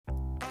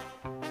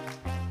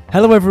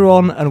Hello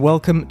everyone and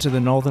welcome to the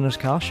Northerners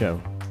Car Show.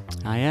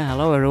 Hiya,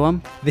 hello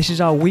everyone. This is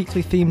our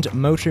weekly themed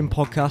motoring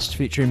podcast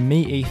featuring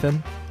me,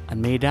 Ethan.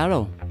 And me,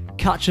 Daryl.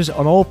 Catch us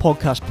on all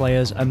podcast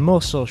players and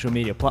most social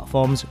media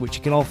platforms, which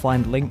you can all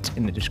find linked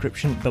in the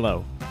description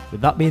below.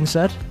 With that being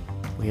said,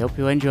 we hope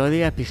you enjoy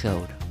the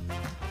episode.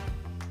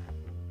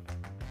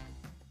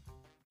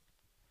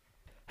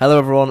 Hello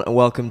everyone and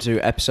welcome to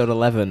episode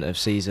 11 of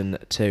season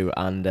 2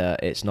 and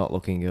it's not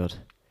looking good.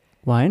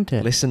 Why isn't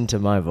it? Listen to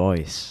my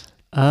voice.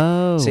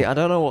 Oh. See, I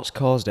don't know what's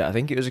caused it. I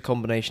think it was a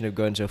combination of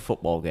going to a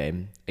football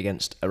game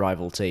against a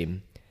rival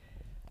team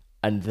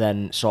and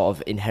then sort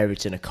of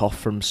inheriting a cough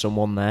from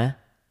someone there.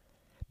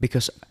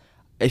 Because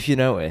if you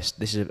notice,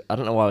 I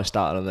don't know why we're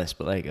starting on this,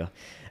 but there you go.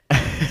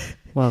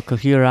 Well,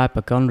 because you're a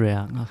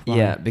hypochondriac. That's why.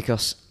 Yeah,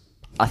 because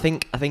I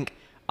think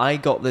I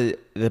got the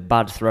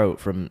bad throat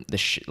from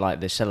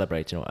the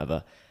celebrating or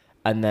whatever,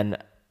 and then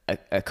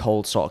a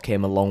cold sort of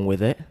came along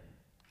with it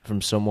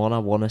from someone, I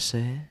want to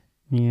say.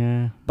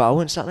 Yeah. But I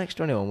wasn't sat next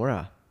to anyone, were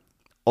I?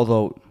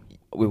 Although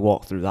we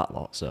walked through that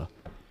lot, so.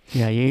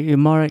 Yeah, you're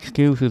more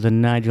excuses than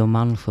Nigel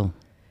Mansell.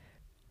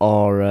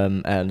 Or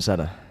Ayrton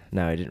Senna.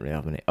 No, he didn't really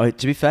have any. Oh,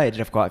 to be fair, he did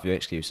have quite a few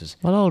excuses.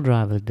 Well, all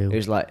drivers do. It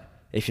was like,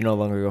 if you no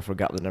longer go for a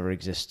gap that never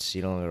exists,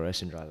 you're no longer a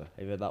racing driver.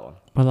 Have you heard that one?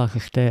 Well, that's a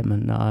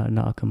statement,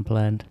 not a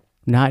complaint.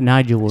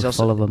 Nigel was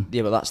full of them.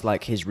 Yeah, but that's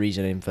like his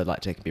reasoning for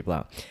like taking people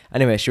out.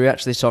 Anyway, should we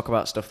actually talk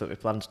about stuff that we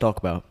plan to talk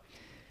about?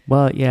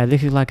 Well, yeah,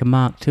 this is like a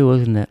Mark II,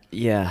 isn't it?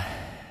 Yeah,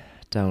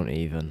 don't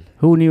even.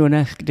 Who knew an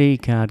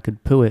SD card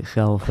could poo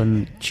itself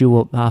and chew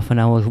up half an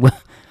hour's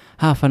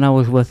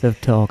worth of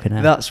talking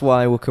out? That's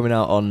why we're coming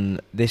out on,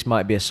 this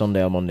might be a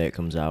Sunday or Monday it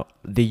comes out.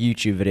 The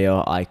YouTube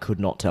video, I could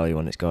not tell you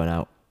when it's going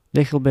out.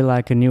 This will be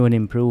like a new and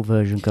improved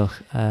version because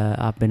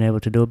I've been able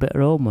to do a bit of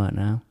homework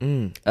now.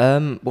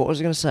 What was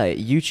I going to say?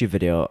 YouTube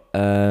video,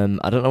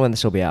 I don't know when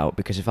this will be out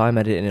because if I'm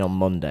editing it on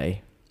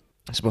Monday,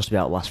 it's supposed to be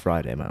out last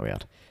Friday, might we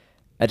add.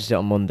 Edit it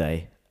on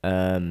Monday,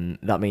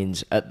 that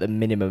means at the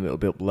minimum it'll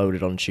be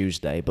uploaded on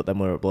Tuesday, but then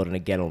we're uploading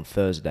again on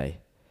Thursday.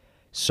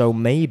 So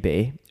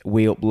maybe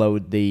we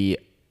upload the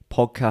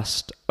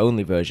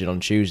podcast-only version on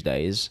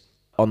Tuesdays,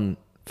 on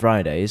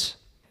Fridays,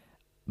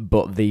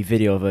 but the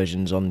video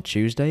version's on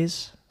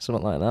Tuesdays?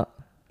 Something like that.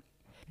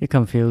 You're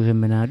confusing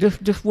me now.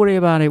 Just worry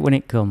about it when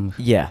it comes.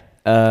 Yeah.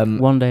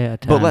 One day at a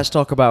time. But let's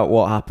talk about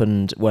what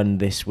happened when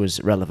this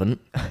was relevant.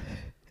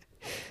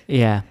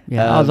 Yeah.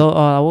 Although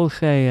I will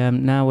say,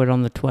 now we're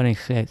on the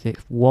 26th.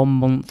 It's 1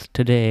 month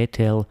today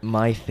till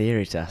my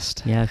theory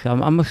test. Yeah. So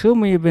I'm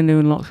assuming you've been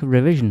doing lots of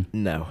revision.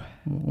 No.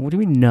 What do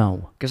you mean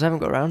no? Because I haven't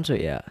got around to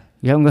it yet.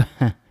 You haven't got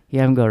around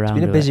to it. It's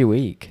been a busy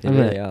week. It Has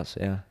really it? has.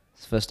 Yeah.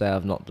 It's the first day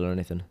I've not done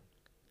anything.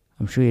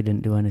 I'm sure you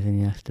didn't do anything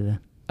yesterday.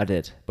 I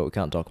did, but we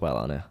can't talk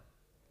about that now.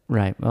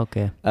 Right.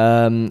 Okay.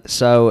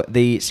 So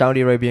the Saudi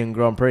Arabian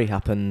Grand Prix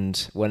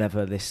happened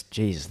whenever this.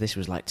 Jesus, this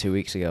was like 2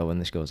 weeks ago when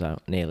this goes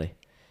out. Nearly.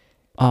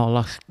 Oh,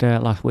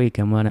 last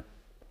weekend, wasn't it?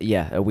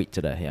 Yeah, a week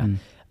today.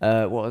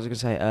 Yeah. What was I going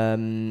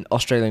to say?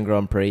 Australian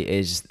Grand Prix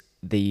is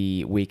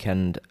the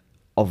weekend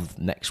of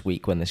next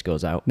week when this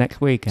goes out.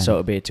 Next weekend. So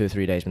it'll be 2 or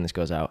 3 days when this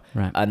goes out.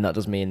 Right. And that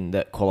does mean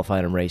that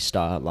qualifying and race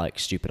start at like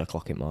stupid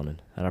o'clock in the morning,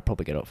 and I'll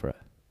probably get up for it.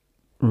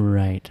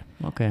 Right.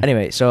 Okay.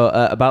 Anyway, so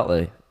about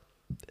the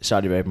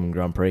Saudi Arabian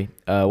Grand Prix,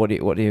 what do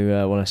you want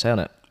to say on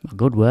it?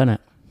 Good, weren't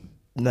it?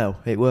 No,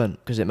 it weren't,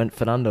 because it meant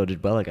Fernando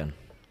did well again.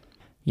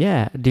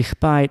 Yeah,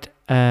 despite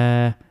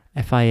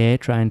FIA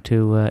trying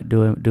to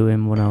do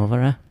him one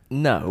over,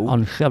 No.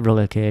 on several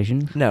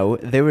occasions. No,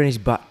 they were in his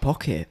back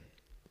pocket.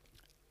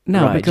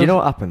 No, right, because do you know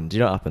what happened?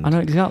 I know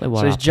exactly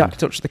what happened. So Jack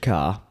touched the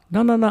car?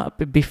 No,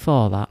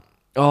 before that.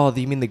 Oh,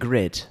 you mean the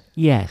grid?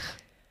 Yes.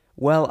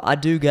 Well, I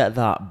do get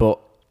that, but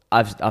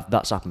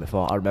that's happened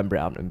before. I remember it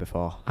happening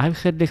before. I've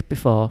said this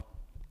before.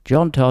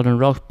 John Todd and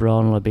Ross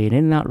Brawn have been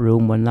in that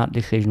room when that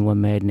decision was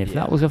made, and if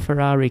that was a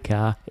Ferrari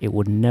car, it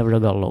would never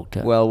have got looked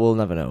at. Well, we'll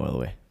never know, will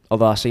we?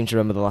 Although I seem to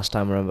remember the last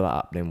time I remember that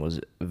happening was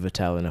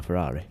Vettel in a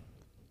Ferrari.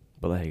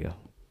 But there you go.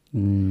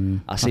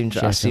 I seem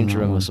to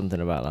remember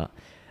something about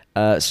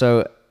that.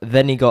 So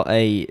then he got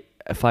a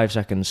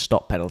 5-second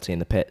stop penalty in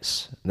the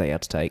pits that he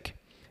had to take,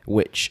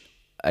 which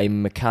a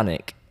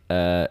mechanic,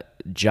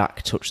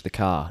 Jack, touched the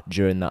car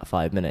during that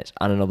 5 minutes,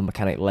 and another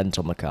mechanic leant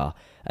on the car,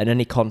 and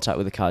any contact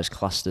with the car is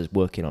classed as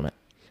working on it.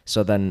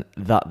 So then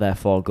that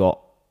therefore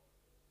got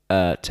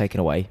taken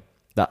away,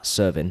 that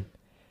serving,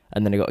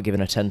 and then he got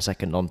given a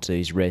 10-second onto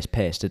his race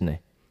pace, didn't he?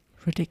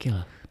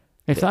 Ridiculous.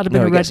 If that had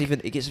been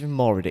it gets even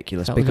more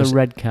ridiculous. If that was a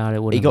red car,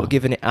 it would. He got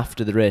given it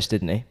after the race,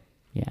 didn't he?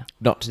 Yeah.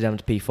 Knocked it down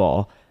to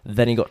P4.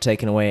 Then he got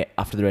taken away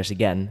after the race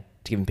again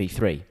to give him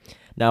P3.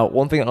 Now,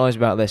 one thing that annoys me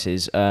about this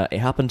is it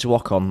happened to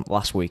Ocon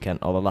last weekend,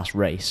 or the last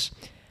race,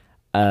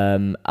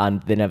 and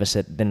they never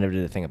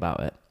did a thing about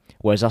it.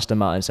 Whereas Aston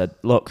Martin said,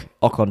 look,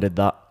 Ocon did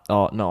that,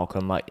 or not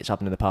Ocon, like, it's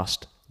happened in the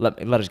past, let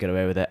us get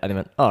away with it. And they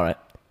went, all right.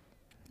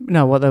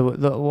 No,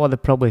 what they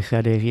probably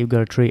said is you've got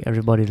to treat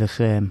everybody the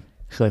same.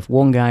 So if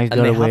one guy's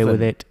got away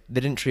with it... They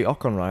didn't treat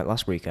Ocon right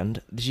last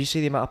weekend. Did you see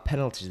the amount of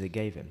penalties they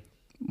gave him?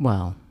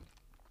 Well...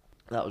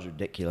 That was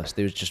ridiculous.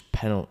 They was just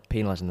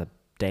penalising the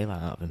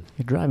daylight out of him.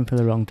 You're driving for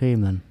the wrong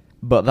team then.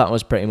 But that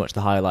was pretty much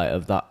the highlight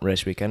of that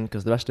race weekend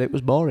because the rest of it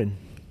was boring.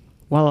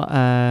 Well,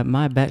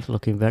 my bet's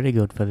looking very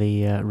good for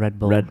the Red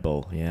Bull. Red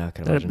Bull, yeah, I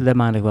can imagine. They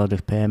might as well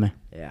just pay me.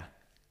 Yeah.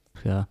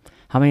 So,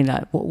 I mean,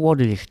 what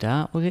did he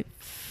start? Was it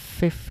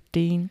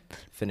 15th?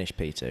 Finished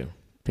P2.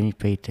 Finished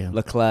P2.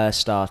 Leclerc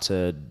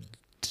started...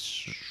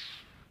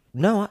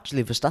 No,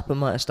 actually, Verstappen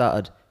might have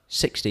started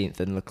 16th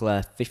and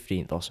Leclerc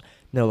 15th or so.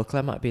 No,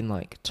 Leclerc might have been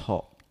like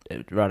top,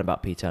 right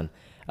about P10.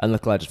 And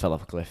Leclerc just fell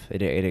off a cliff. He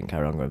didn't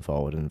carry on going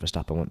forward and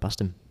Verstappen went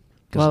past him.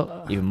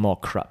 Well, even more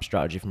crap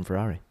strategy from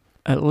Ferrari.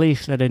 At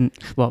least they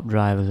didn't swap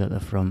drivers at the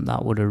front.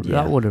 That would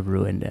have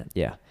ruined it.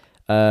 Yeah.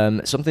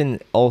 Something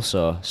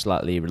also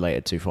slightly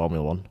related to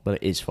Formula 1, but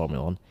it is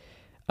Formula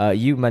 1.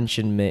 You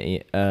mentioned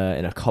me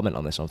in a comment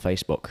on this on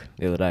Facebook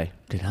the other day.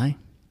 Did I?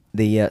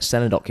 The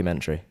Senna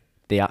documentary.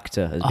 The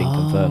actor has been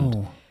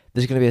confirmed.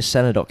 There's going to be a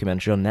Senna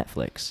documentary on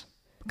Netflix.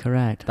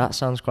 Correct. That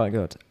sounds quite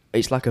good.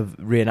 It's like a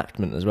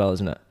reenactment as well,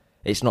 isn't it?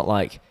 It's not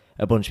like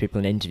a bunch of people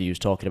in interviews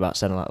talking about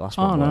Senna like last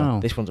one. No.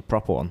 This one's a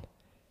proper one.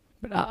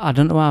 But I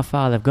don't know how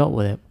far they've got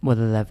with it,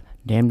 whether they've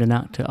named an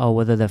actor or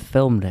whether they've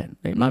filmed it.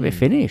 It might be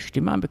finished.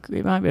 It might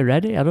be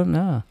ready. I don't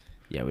know.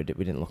 Yeah, we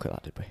didn't look at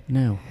that, did we?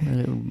 No.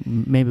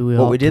 Maybe we.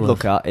 What we did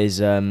look at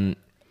is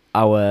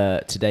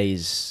our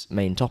today's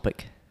main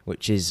topic,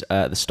 which is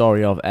the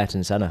story of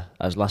Ayrton Senna.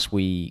 As last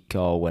week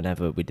or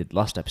whenever we did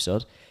last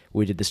episode,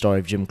 we did the story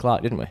of Jim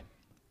Clark, didn't we?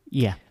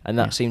 Yeah. And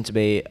that seemed to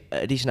be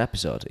a decent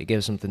episode. It gave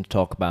us something to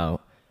talk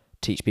about,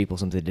 teach people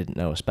something they didn't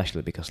know,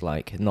 especially because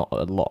not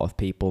a lot of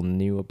people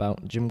knew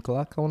about Jim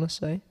Clark, I want to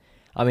say.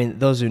 I mean,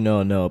 those who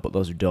know, but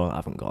those who don't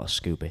haven't got a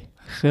Scooby.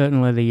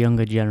 Certainly the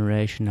younger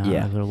generation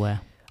are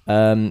aware.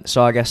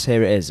 So I guess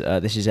here it is.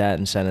 This is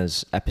Ayrton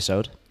Senna's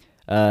episode.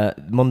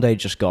 Monday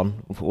just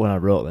gone, when I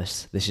wrote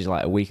this is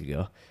like a week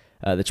ago.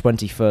 The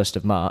 21st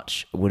of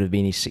March would have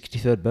been his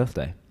 63rd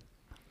birthday.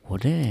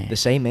 Would it? The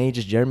same age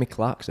as Jeremy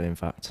Clarkson, in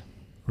fact.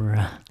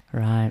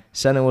 Right.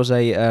 Senna was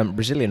a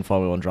Brazilian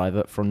Formula 1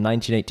 driver from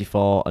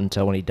 1984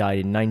 until when he died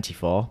in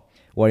 94,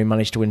 where he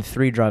managed to win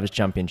 3 Drivers'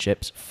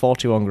 Championships,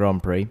 41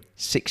 Grand Prix,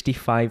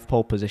 65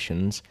 pole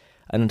positions,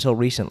 and until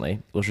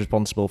recently was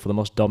responsible for the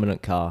most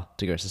dominant car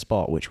to go to the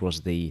sport, which was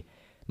the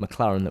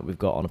McLaren that we've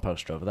got on a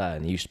poster over there,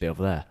 and it used to be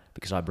over there,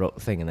 because I broke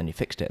the thing and then you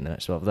fixed it and then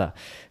it's over there.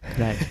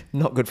 Right.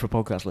 Not good for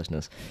podcast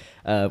listeners.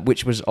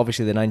 Which was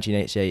obviously the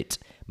 1988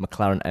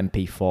 McLaren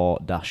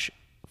MP4-4,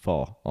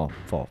 or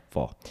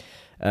 4.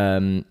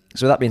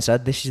 So that being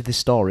said, this is the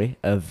story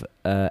of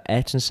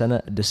Ayrton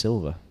Senna da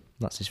Silva.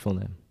 That's his full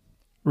name.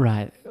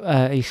 Right.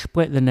 He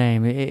split the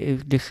name.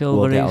 Da Silva.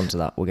 We'll get onto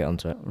that. We'll get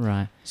onto it.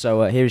 Right.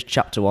 So here is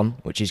chapter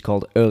 1, which is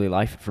called Early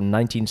Life from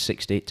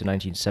 1960 to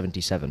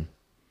 1977.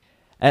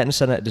 Ayrton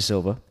Senna da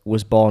Silva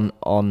was born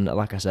on,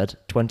 like I said,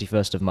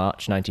 21st of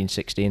March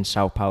 1960 in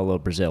Sao Paulo,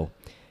 Brazil.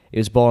 He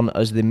was born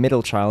as the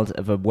middle child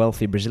of a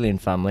wealthy Brazilian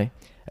family,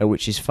 at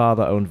which his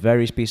father owned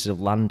various pieces of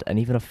land and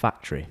even a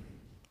factory.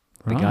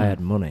 The guy had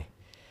money.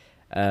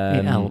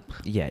 It helps.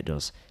 Yeah, it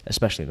does,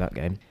 especially in that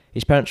game.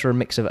 His parents were a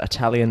mix of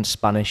Italian,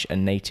 Spanish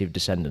and native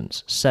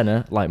descendants.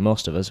 Senna, like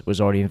most of us,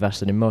 was already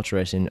invested in motor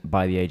racing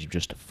by the age of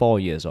just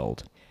 4 years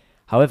old.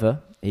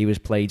 However, he was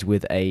plagued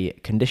with a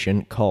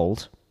condition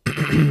called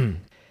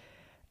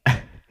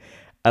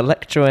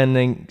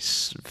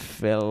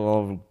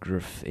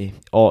electroencephalography,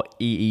 or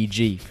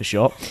EEG for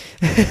short.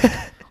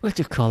 Let's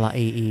just call that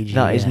EEG.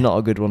 That is not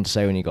a good one to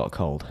say when you got a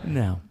cold.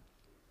 No.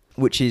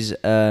 Which is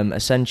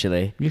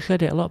essentially... You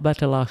said it a lot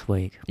better last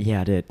week.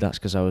 Yeah, I did. That's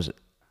because I was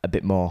a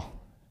bit more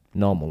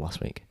normal last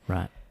week.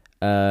 Right.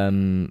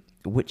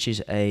 Which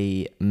is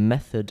a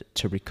method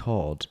to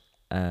record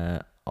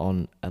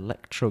on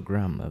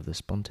electrogram of the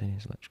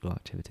spontaneous electrical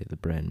activity of the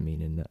brain,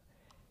 meaning that...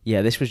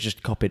 Yeah, this was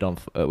just copied on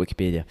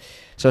Wikipedia.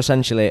 So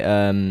essentially,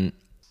 to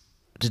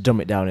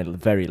dumb it down in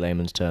very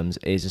layman's terms,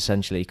 is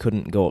essentially he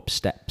couldn't go up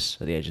steps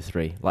at the age of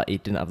 3. Like, he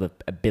didn't have the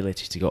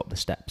ability to go up the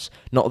steps.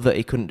 Not that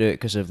he couldn't do it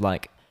because of,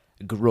 like,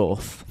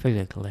 growth.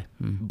 Physically.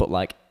 But,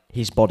 like,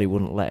 his body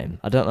wouldn't let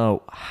him. I don't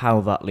know how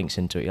that links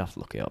into it. You have to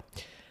look it up.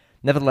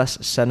 Nevertheless,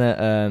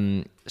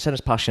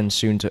 Senna's passion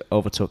soon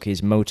overtook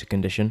his motor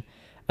condition,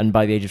 and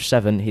by the age of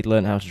 7, he'd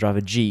learned how to drive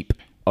a Jeep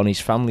on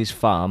his family's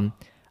farm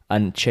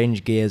and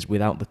change gears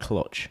without the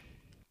clutch.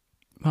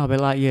 I'll be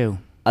like you.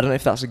 I don't know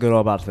if that's a good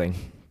or bad thing.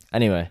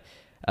 Anyway,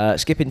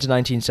 skipping to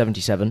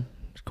 1977,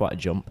 it's quite a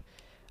jump.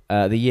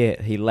 The year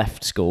he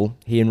left school,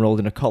 he enrolled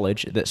in a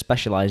college that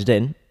specialised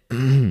in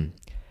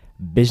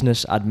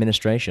business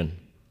administration,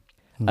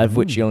 of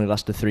which he only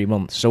lasted 3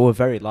 months. So we're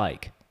very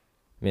like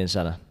me and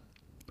Senna.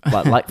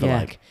 Like for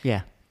like.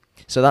 Yeah.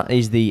 So that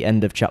is the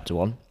end of chapter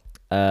 1.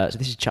 So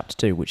this is chapter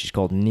 2, which is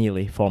called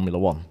Nearly Formula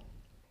 1.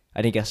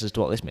 Any guesses as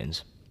to what this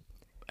means?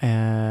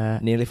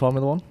 Nearly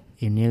Formula 1?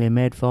 You nearly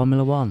made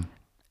Formula 1.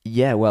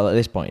 Yeah, well, at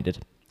this point he did.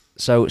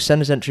 So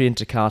Senna's entry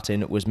into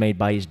karting was made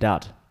by his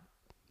dad.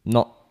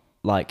 Not,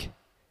 like,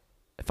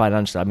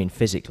 financially, I mean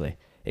physically.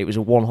 It was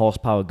a 1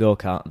 horsepower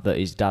go-kart that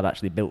his dad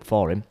actually built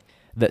for him.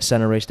 that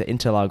Senna raced at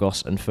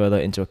Interlagos and further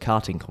into a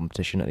karting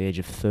competition at the age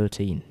of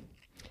 13.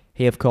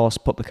 He, of course,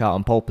 put the car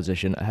on pole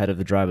position ahead of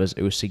the drivers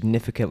who were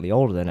significantly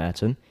older than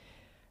Ayrton,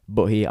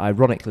 but he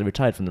ironically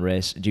retired from the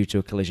race due to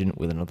a collision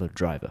with another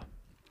driver.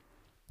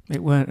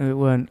 It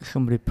weren't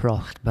somebody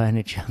Prost by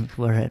any chance,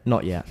 were it?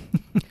 Not yet.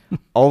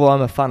 Although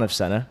I'm a fan of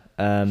Senna,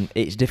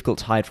 it's difficult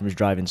to hide from his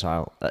driving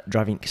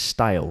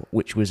style,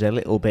 which was a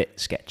little bit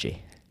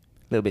sketchy.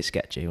 A little bit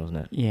sketchy, wasn't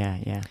it?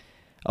 Yeah.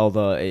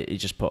 Although he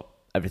just put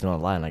everything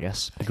online, I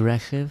guess.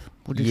 Aggressive,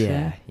 would you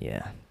say?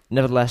 Yeah.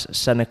 Nevertheless,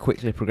 Senna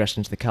quickly progressed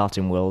into the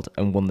karting world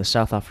and won the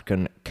South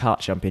African Kart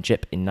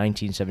Championship in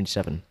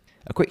 1977.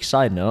 A quick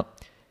side note,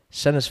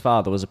 Senna's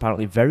father was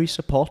apparently very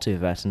supportive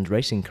of Ayrton's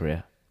racing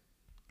career.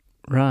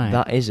 Right.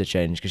 That is a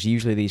change, because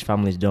usually these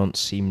families don't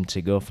seem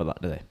to go for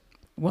that, do they?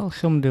 Well,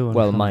 some do and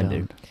well, some mine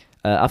don't. do.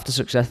 After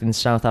success in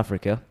South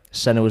Africa,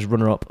 Senna was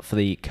runner-up for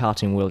the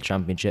Karting World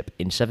Championship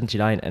in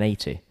 79 and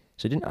 80,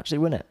 so he didn't actually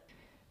win it,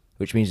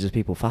 which means there's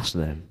people faster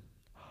than him.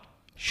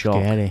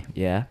 Shock. Scary.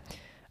 Yeah.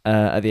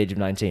 At the age of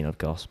 19, of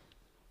course.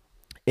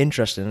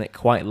 Interestingly,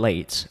 quite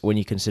late when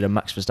you consider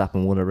Max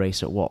Verstappen won a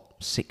race at what,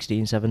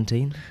 16,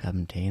 17?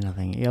 17, I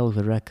think. He holds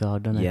the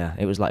record, doesn't he? Yeah,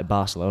 it was like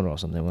Barcelona or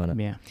something, wasn't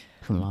it? Yeah,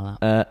 something like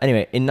that.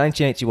 Anyway, in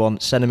 1981,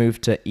 Senna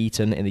moved to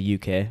Ayrton in the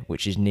UK,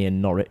 which is near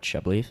Norwich,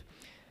 I believe,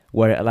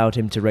 where it allowed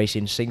him to race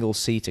in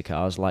single-seater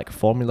cars like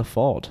Formula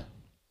Ford.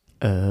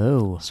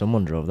 Oh.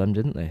 Someone drove them,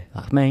 didn't they?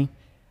 That's me.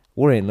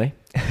 Worryingly,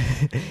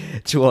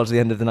 towards the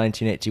end of the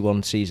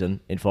 1981 season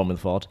in Formula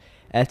Ford,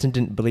 Ayrton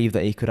didn't believe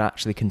that he could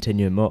actually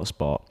continue in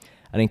motorsport,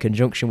 and in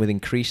conjunction with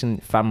increasing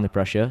family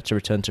pressure to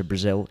return to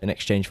Brazil in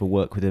exchange for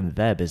work within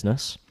their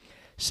business,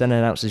 Senna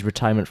announced his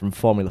retirement from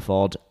Formula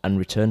Ford and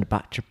returned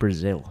back to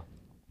Brazil.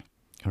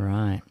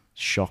 Right.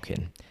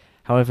 Shocking.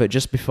 However,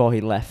 just before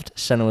he left,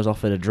 Senna was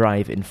offered a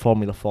drive in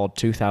Formula Ford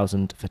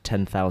 2000 for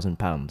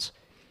 £10,000.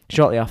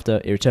 Shortly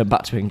after, he returned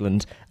back to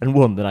England and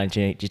won the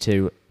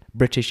 1982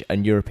 British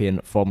and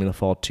European Formula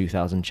Ford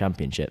 2000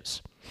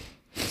 championships.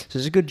 So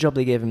it's a good job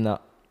they gave him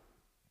that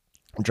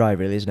drive,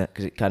 really, isn't it?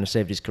 Because it kind of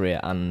saved his career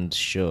and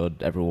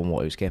showed everyone what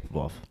he was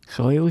capable of.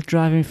 So he was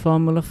driving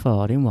Formula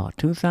Ford in what,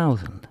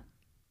 2000?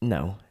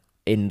 No,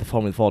 in the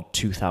Formula Ford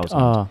 2000.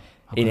 Oh,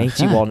 in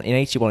 81,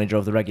 he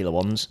drove the regular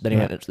ones. Then he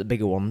went up to the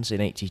bigger ones in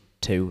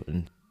 82,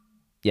 and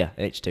in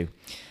 82.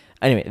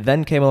 Anyway,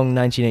 then came along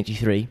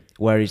 1983,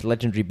 where his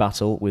legendary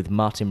battle with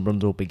Martin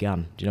Brundle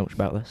began. Do you know much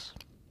about this?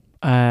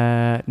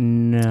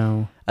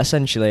 No.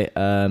 Essentially,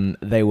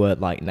 they were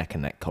like neck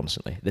and neck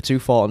constantly. The two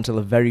fought until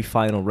the very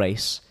final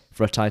race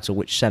for a title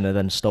which Senna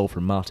then stole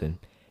from Martin.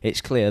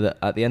 It's clear that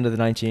at the end of the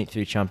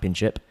 1983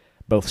 championship,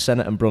 both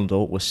Senna and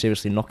Brundle were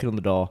seriously knocking on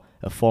the door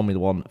of Formula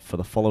One for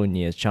the following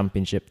year's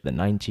championship, the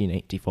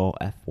 1984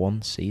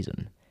 F1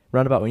 season.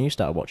 Round about when you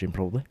started watching,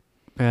 probably.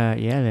 Yeah,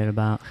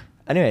 thereabouts.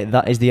 Anyway,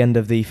 that is the end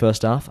of the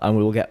first half, and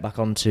we will get back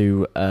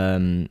onto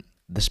the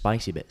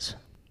spicy bits.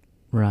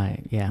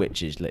 Right, yeah.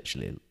 Which is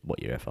literally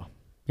what you're here for.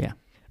 Yeah.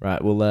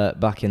 Right, we'll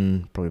back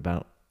in probably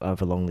about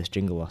however long this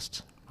jingle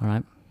lasts. All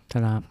right,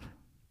 ta-da.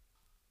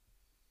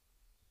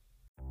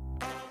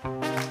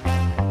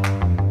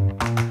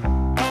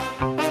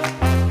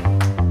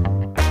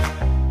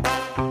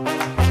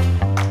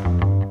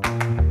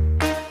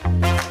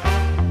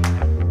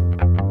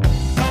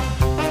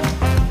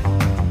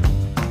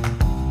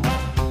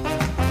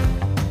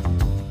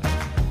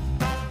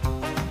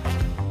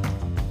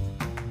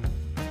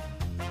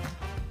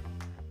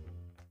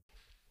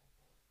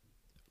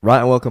 Right,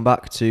 and welcome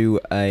back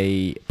to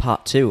a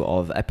part 2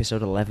 of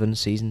episode 11,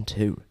 season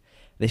 2.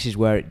 This is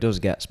where it does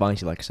get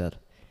spicy, like I said.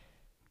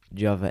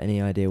 Do you have any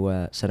idea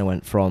where Senna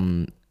went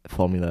from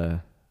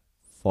Formula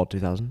Ford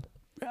 2000?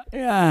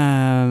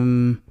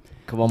 Come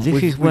on,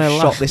 we've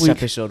shot this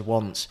episode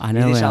once. I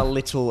know. Is this how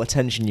little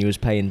attention you was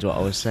paying to what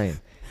I was saying?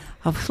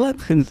 I've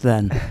slept since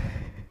then.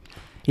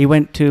 He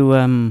went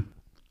to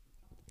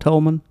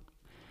Tolman.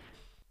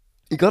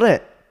 You got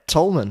it,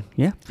 Tolman.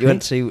 Yeah. You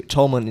went to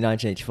Tolman in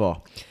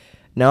 1984.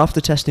 Now,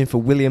 after testing for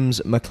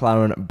Williams,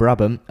 McLaren,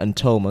 Brabham and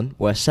Tolman,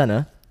 where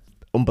Senna,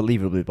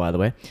 unbelievably by the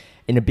way,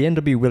 in a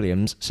BMW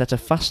Williams set a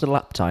faster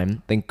lap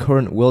time than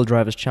current World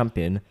Drivers'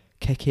 Champion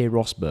Keke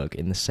Rosberg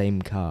in the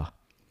same car.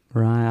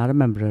 Right, I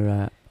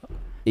remember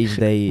He's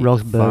the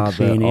Rosberg father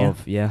Senior.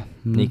 of,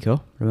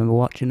 Nico. Remember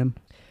watching him?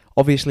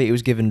 Obviously, he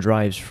was given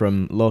drives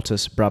from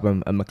Lotus,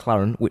 Brabham and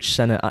McLaren, which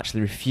Senna actually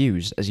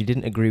refused as he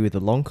didn't agree with the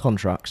long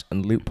contracts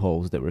and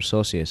loopholes that were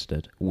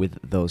associated with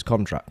those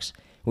contracts,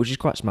 which is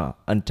quite smart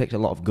and takes a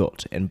lot of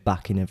gut in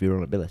backing of your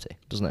own ability,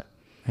 doesn't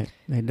it?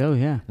 They do,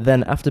 yeah.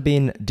 Then, after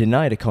being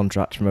denied a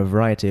contract from a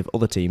variety of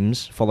other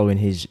teams following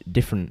his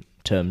different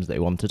terms that he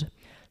wanted,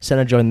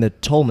 Senna joined the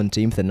Tolman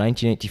team for the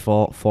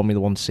 1984 Formula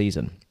One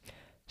season.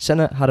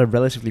 Senna had a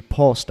relatively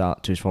poor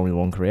start to his Formula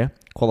One career,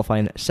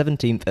 qualifying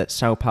 17th at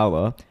Sao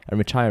Paulo and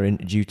retiring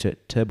due to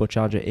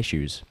turbocharger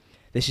issues.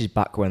 This is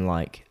back when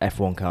like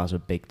F1 cars were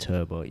big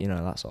turbo,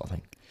 that sort of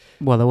thing.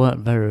 Well, they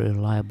weren't very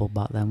reliable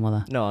back then, were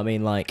they? No, I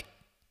mean like,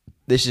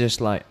 this is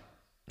just like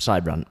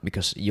side rant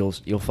because you'll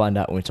find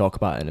out when we talk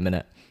about it in a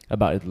minute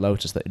about the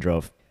Lotus that he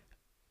drove.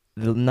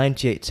 the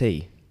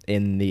 98T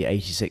in the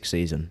 86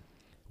 season,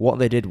 what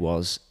they did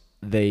was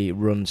they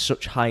run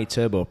such high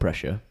turbo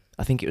pressure.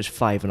 I think it was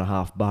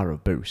 5.5 bar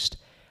of boost.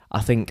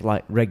 I think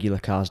like regular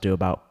cars do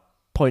about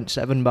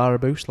 0.7 bar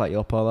of boost, like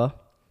your Polo.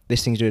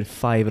 This thing's doing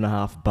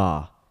 5.5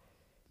 bar.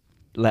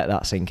 Let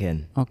that sink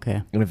in.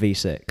 Okay. In a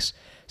V6.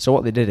 So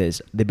what they did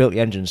is they built the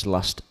engines to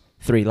last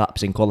 3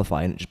 laps in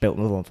qualifying and just built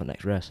another one for the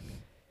next race.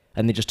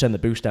 And they just turned the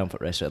boost down for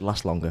the race so it'd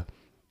last longer.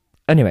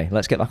 Anyway,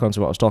 let's get back on to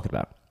what I was talking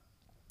about.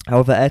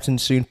 However, Ayrton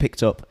soon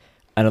picked up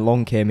and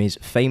along came his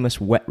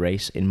famous wet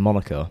race in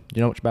Monaco. Do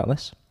you know much about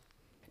this?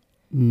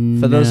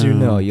 No. For those who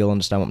know, you'll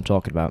understand what I'm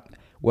talking about.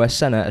 Where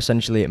Senna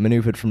essentially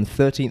manoeuvred from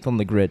 13th on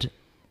the grid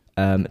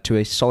to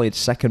a solid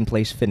second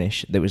place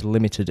finish that was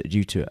limited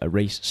due to a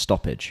race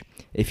stoppage.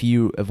 If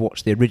you have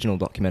watched the original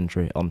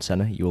documentary on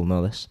Senna, you will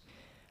know this.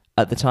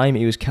 At the time,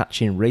 he was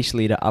catching race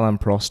leader Alain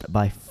Prost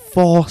by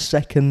 4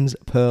 seconds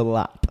per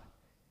lap.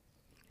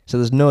 So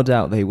there's no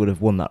doubt that he would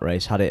have won that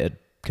race had it had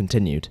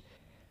continued.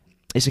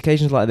 It's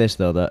occasions like this,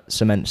 though, that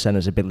cement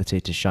Senna's ability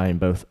to shine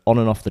both on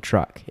and off the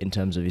track in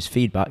terms of his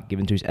feedback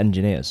given to his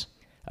engineers.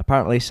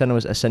 Apparently, Senna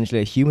was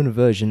essentially a human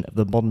version of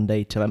the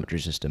modern-day telemetry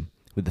system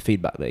with the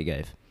feedback that he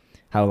gave.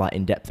 How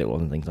in-depth it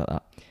was and things like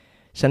that.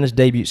 Senna's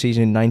debut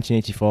season in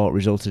 1984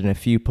 resulted in a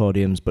few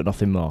podiums, but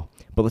nothing more.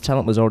 But the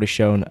talent was already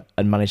shown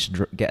and managed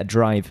to get a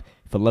drive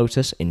for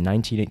Lotus in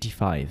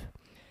 1985.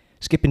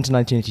 Skipping to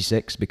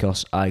 1986,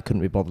 because I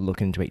couldn't be bothered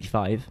looking into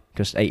 85,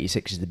 because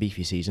 86 is the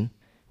beefy season,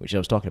 which I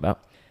was talking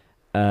about.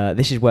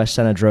 This is where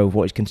Senna drove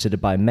what is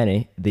considered by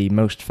many the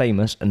most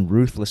famous and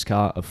ruthless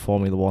car of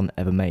Formula 1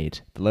 ever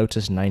made, the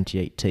Lotus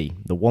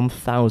 98T, the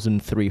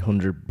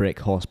 1,300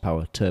 brake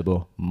horsepower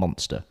turbo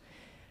monster.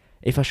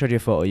 If I showed you a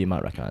photo, you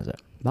might recognise it.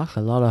 That's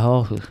a lot of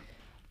horses.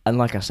 And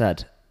like I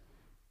said,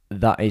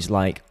 that is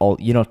like all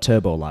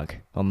turbo lag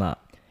on that.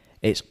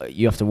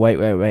 You have to wait,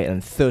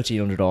 and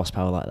 1,300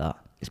 horsepower like that.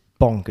 It's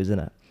bonkers, isn't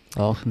it?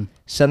 Awesome.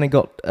 Senna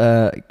got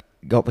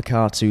the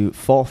car to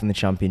 4th in the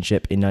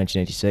championship in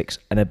 1986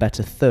 and a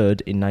better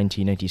 3rd in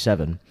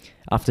 1987.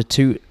 After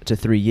 2 to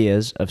 3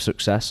 years of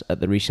success at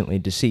the recently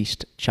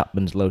deceased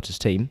Chapman's Lotus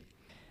team,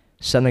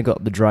 Senna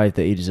got the drive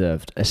that he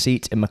deserved, a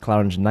seat in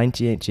McLaren's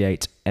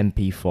 1988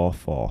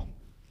 MP44.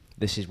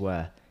 This is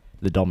where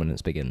the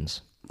dominance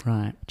begins.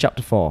 Right.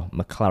 Chapter 4,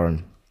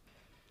 McLaren.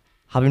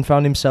 Having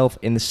found himself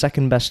in the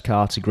second best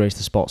car to grace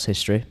the sport's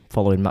history,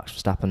 following Max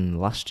Verstappen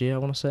last year, I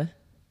want to say.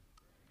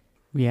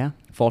 Yeah.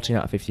 14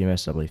 out of 15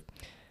 races, I believe.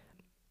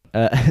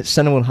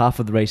 Senna won half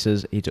of the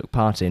races he took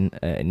part in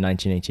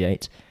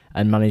 1988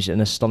 and managed an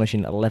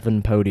astonishing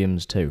 11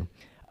 podiums too.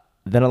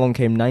 Then along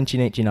came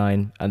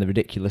 1989 and the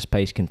ridiculous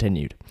pace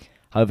continued.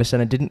 However,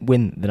 Senna didn't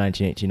win the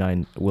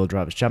 1989 World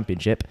Drivers'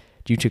 Championship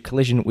due to a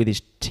collision with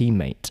his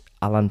teammate,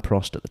 Alain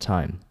Prost, at the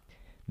time.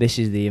 This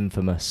is the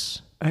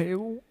infamous...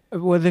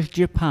 Were this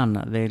Japan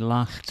that they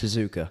last...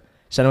 Suzuka.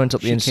 Senna went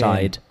up the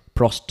inside,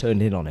 Prost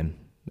turned in on him,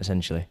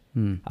 essentially.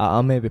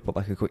 I'll maybe put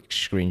like a quick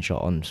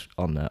screenshot on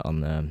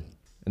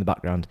in the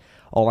background.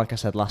 Or like I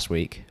said last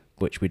week,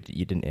 which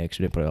you didn't hear because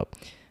we didn't put it up.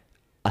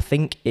 I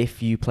think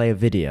if you play a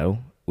video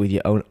with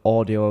your own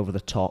audio over the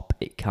top,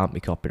 it can't be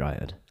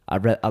copyrighted.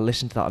 I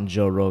listened to that on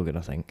Joe Rogan,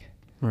 I think.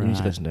 Right. You need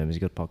to listen to him, he's a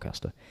good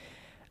podcaster.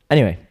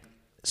 Anyway,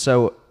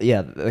 so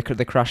yeah,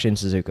 the crash in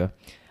Suzuka.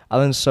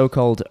 Alain's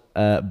so-called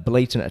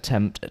blatant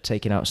attempt at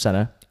taking out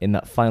Senna in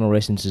that final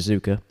race in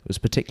Suzuka was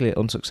particularly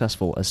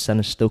unsuccessful as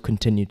Senna still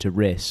continued to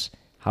race.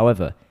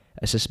 However,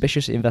 a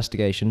suspicious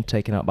investigation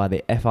taken out by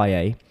the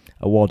FIA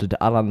awarded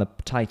Alain the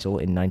title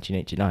in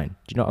 1989. Do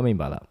you know what I mean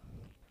by that?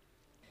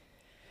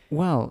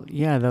 Well,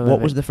 yeah.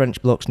 What was the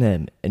French bloke's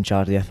name in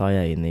charge of the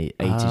FIA in the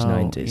 80s,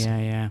 90s?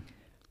 Yeah.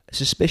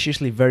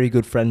 Suspiciously very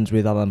good friends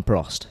with Alain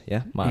Prost,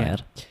 yeah? My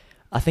head.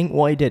 I think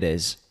what he did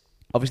is,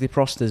 obviously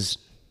Prost is,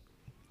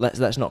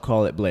 let's not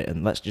call it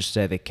blatant, let's just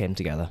say they came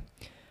together.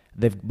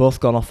 They've both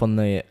gone off on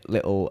the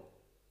little,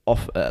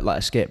 like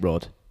escape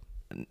road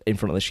in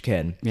front of the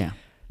chicane. Yeah.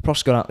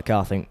 Prost's gone out the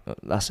car, think,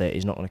 that's it,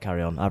 he's not going to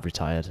carry on, I've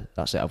retired,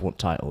 that's it, I've won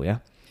title, yeah?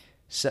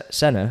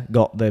 Senna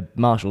got the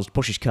marshals to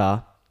push his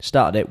car,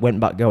 started it, went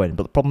back going,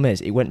 but the problem is,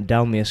 he went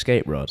down the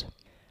escape road,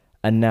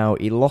 and now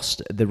he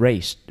lost the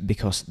race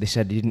because they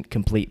said he didn't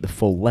complete the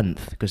full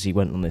length because he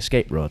went on the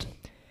escape road.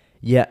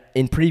 Yet,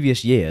 in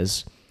previous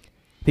years,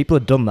 people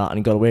had done that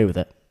and got away with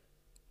it.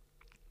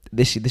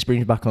 This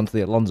brings back onto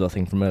the Alonso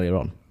thing from earlier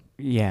on.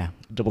 Yeah.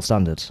 Double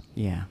standards.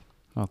 Yeah,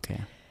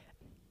 okay.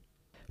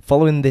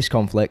 Following this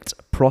conflict,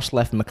 Prost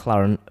left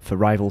McLaren for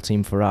rival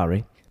team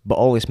Ferrari, but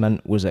all this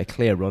meant was a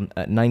clear run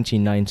at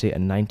 1990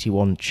 and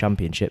 91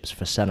 championships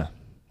for Senna,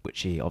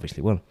 which he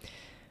obviously won.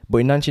 But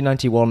in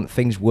 1991,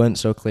 things weren't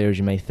so clear as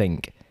you may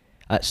think.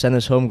 At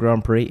Senna's home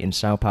Grand Prix in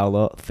Sao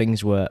Paulo,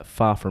 things were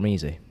far from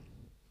easy.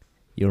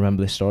 You'll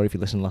remember this story if you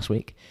listened last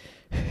week.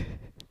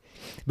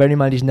 Bearing in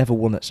mind he's never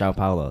won at Sao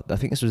Paulo. I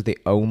think this was the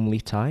only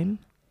time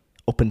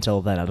up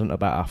until then. I don't know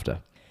about after.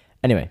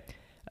 Anyway,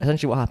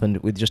 essentially what happened,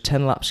 with just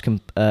 10 laps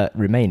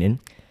remaining,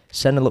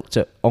 Senna looked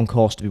on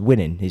course to be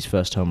winning his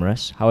first home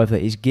race. However,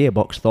 his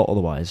gearbox thought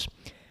otherwise.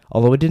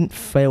 Although it didn't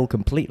fail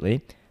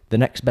completely, The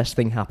next best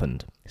thing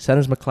happened.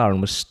 Senna's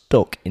McLaren was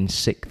stuck in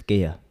 6th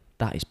gear.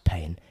 That is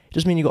pain. It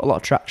does mean you got a lot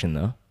of traction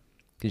though,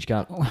 because you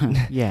can't.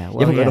 Yeah, you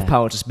haven't got enough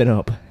power to spin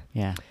up.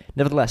 Yeah.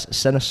 Nevertheless,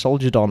 Senna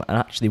soldiered on and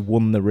actually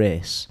won the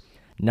race,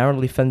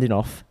 narrowly fending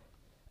off.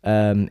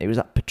 It was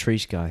that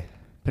Patrese guy.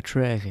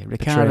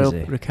 Ricardo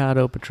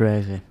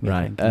Patrese.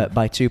 Right,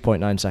 by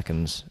 2.9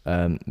 seconds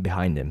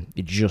behind him.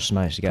 He just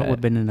managed to get Probably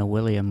been in a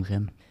Williams,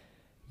 him.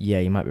 Yeah,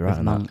 you might be right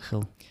on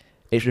Mansell. that.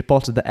 It's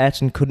reported that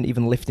Ayrton couldn't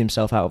even lift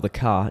himself out of the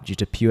car due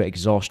to pure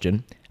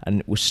exhaustion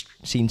and was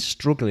seen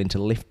struggling to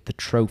lift the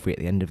trophy at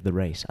the end of the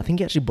race. I think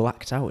he actually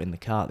blacked out in the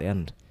car at the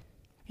end.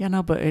 Yeah,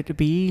 no, but it'd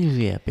be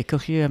easier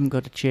because you haven't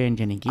got to change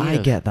any gears. I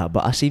get that,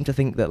 but I seem to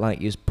think that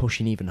he was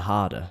pushing even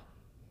harder.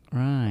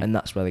 Right. And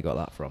that's where they got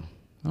that from.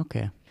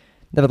 Okay.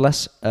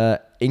 Nevertheless,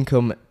 in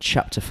come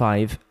Chapter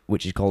 5,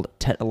 which is called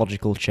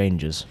Technological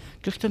Changes.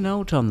 Just a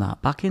note on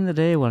that. Back in the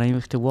day when I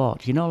used to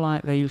watch,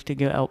 they used to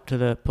get up to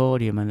the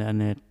podium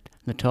and they're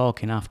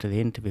talking after the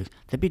interviews.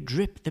 They'd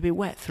be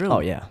wet through. Oh,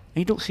 yeah. And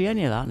you don't see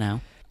any of that now.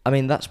 I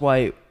mean, that's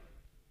why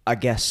I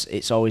guess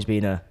it's always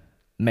been a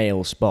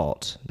male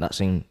sport.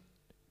 That's in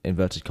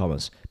inverted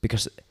commas.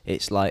 Because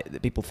it's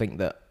people think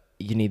that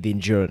you need the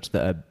endurance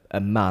that a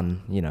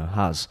man,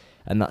 has.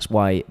 And that's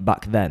why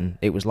back then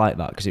it was like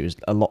that, because it was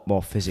a lot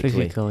more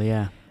Physical,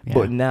 yeah.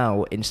 But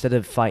now, instead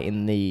of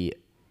fighting the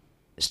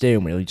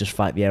steering wheel, you just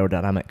fight the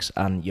aerodynamics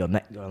and your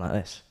neck going like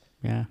this.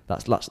 Yeah.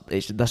 That's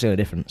the only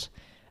difference.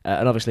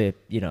 And obviously,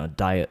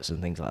 diets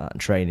and things like that and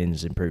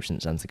trainings improve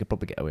since then, so they could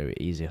probably get away with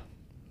it easier.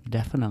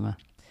 Definitely.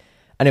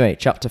 Anyway,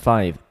 Chapter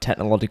 5,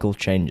 Technological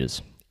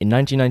Changes. In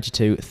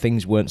 1992,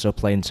 things weren't so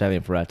plain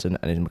sailing for Ayrton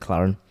and his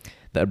McLaren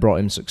that had brought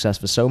him success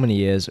for so many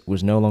years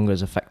was no longer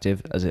as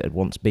effective as it had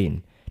once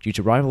been, due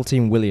to rival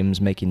team Williams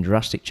making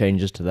drastic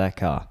changes to their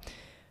car.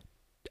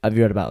 Have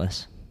you heard about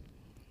this?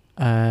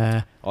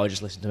 Or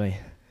just listen to me?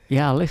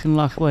 Yeah, I listened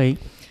last week.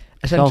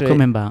 It's all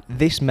coming back.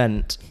 This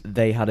meant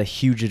they had a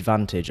huge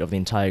advantage of the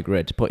entire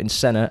grid, putting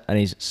Senna and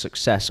his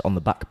success on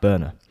the back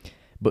burner.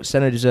 But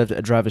Senna deserved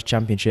a driver's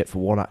championship for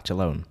one act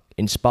alone.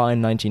 In Spa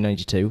in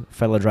 1992,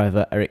 fellow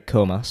driver Eric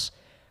Comas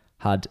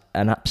had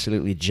an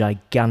absolutely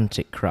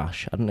gigantic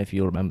crash. I don't know if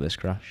you'll remember this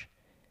crash.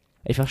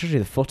 If I showed you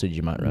the footage,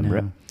 you might remember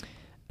it.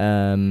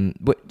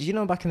 But did you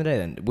know back in the day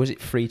then, was it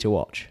free to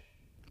watch?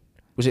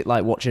 Was it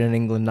like watching an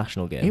England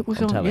national game? It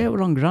was on telly? Yeah, it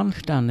was on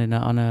grandstand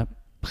on a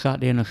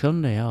Saturday and a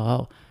Sunday.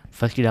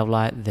 First you'd have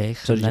like this.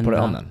 So did you put it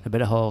on then? A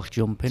bit of horse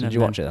jumping. So did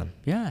you watch it then?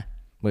 Yeah.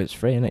 Well, it's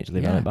free, isn't it? To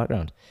leave it in the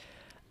background.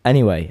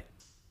 Anyway,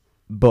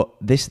 but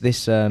this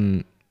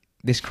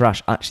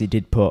crash actually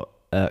did put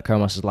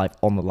Comas' life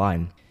on the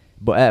line.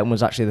 But Ayrton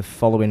was actually the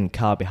following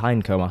car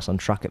behind Comas on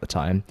track at the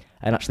time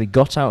and actually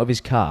got out of his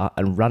car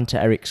and ran to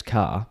Eric's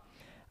car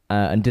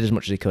and did as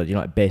much as he could.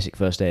 Like basic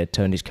first aid,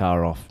 turned his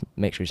car off,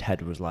 make sure his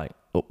head was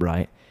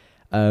upright.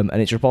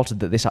 And it's reported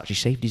that this actually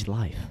saved his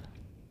life.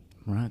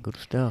 Right, good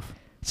stuff.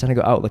 Senna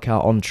got out of the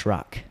car on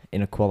track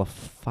in a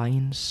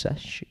qualifying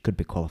session. Could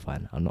be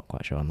qualifying, I'm not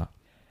quite sure on that.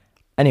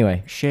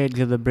 Anyway. Shades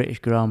of the British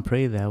Grand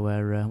Prix there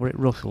where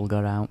Russell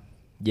got out.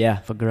 Yeah.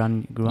 For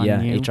Grand Yeah,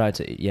 New. he tried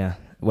to,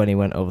 when he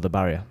went over the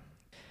barrier.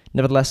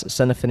 Nevertheless,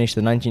 Senna finished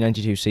the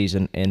 1992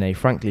 season in a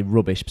frankly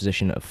rubbish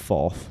position of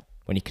 4th,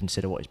 when you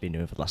consider what he's been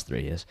doing for the last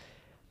 3 years.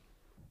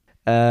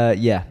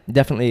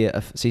 Definitely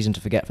a season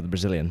to forget for the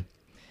Brazilian.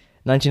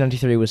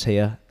 1993 was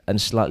here,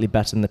 and slightly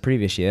better than the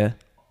previous year,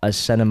 as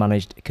Senna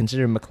managed,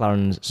 considering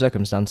McLaren's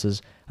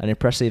circumstances, an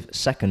impressive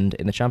second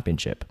in the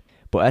championship.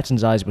 But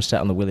Ayrton's eyes were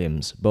set on the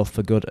Williams, both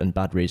for good and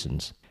bad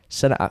reasons.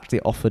 Senna actually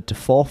offered to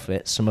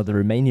forfeit some of the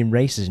remaining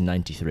races in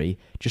 93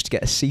 just to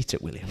get a seat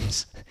at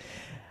Williams.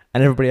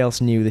 And everybody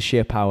else knew the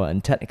sheer power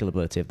and technical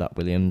ability of that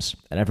Williams,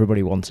 and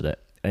everybody wanted it.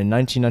 And in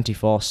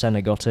 1994,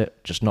 Senna got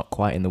it, just not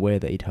quite in the way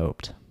that he'd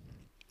hoped.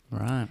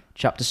 Right.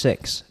 Chapter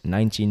 6,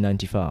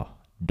 1994, ...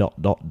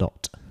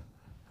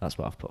 That's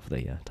what I've put for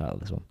the title of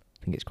this one.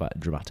 I think it's quite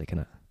dramatic, isn't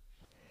it?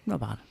 Not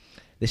bad.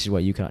 This is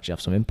where you can actually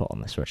have some input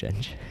on this for a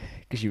change,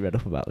 because you read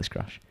up about this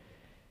crash.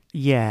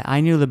 Yeah,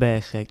 I knew the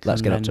basics.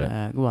 Let's get up to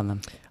it. Go on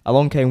then.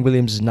 Along came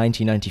Williams'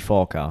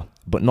 1994 car,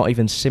 but not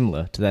even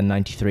similar to their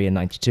 93 and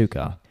 92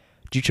 car.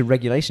 Due to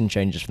regulation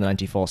changes for the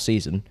 94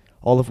 season,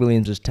 all of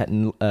Williams'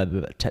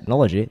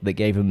 technology that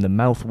gave him the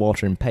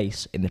mouth-watering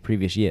pace in the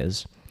previous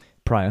years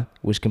prior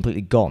was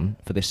completely gone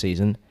for this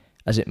season,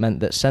 as it meant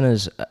that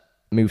Senna's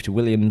move to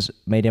Williams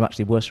made him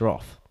actually worse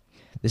off.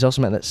 This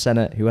also meant that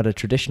Senna, who had a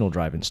traditional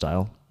driving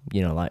style,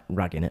 like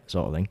ragging it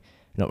sort of thing,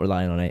 not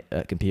relying on it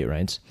at computer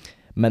aids,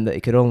 meant that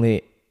he could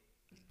only,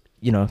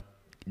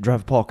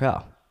 drive a poor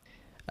car,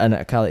 and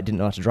a car that didn't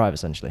know how to drive,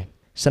 essentially.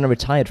 Senna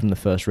retired from the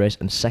first race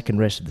and second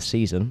race of the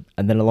season,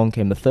 and then along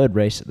came the third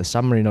race at the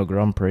San Marino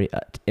Grand Prix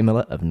at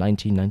Imola of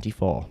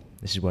 1994.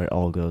 This is where it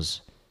all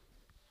goes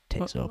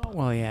tits up.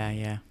 Well,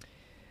 yeah.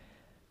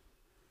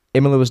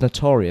 Imola was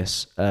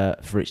notorious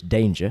for its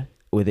danger,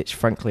 with its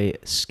frankly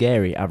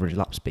scary average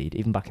lap speed,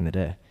 even back in the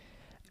day.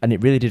 And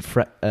it really did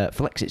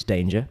flex its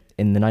danger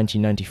in the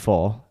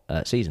 1994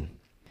 season.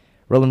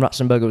 Roland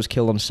Ratzenberger was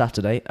killed on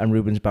Saturday, and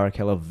Rubens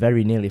Barrichello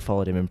very nearly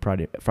followed him in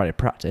Friday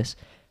practice.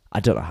 I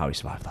don't know how he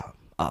survived that.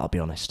 I'll be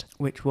honest.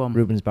 Which one?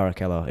 Rubens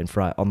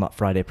Barrichello on that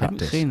Friday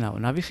practice. I haven't seen that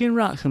one. Have you seen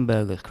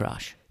Ratzenberger's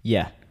crash?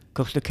 Yeah.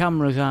 Because the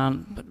cameras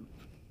aren't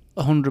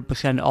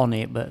 100% on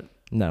it, but...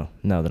 No,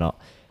 they're not.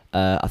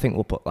 I think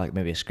we'll put like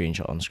maybe a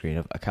screenshot on screen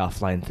of a car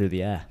flying through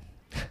the air.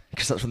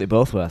 Because that's what they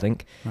both were, I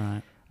think.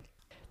 Right.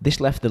 This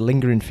left the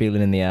lingering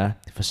feeling in the air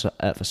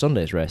for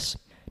Sunday's race.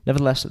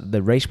 Nevertheless,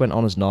 the race went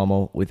on as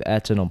normal, with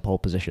Ayrton on pole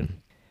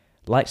position.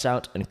 Lights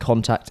out and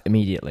contact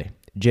immediately.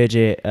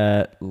 JJ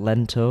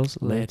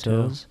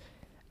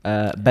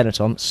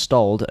Benetton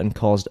stalled and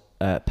caused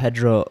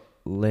Pedro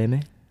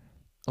Lamy.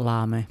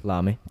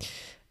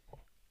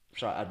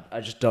 Sorry, I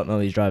just don't know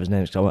these drivers'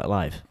 names because I went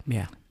live.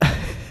 Yeah.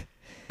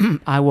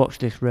 I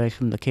watched this race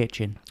from the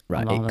kitchen.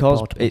 Right,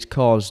 it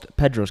caused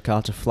Pedro's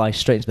car to fly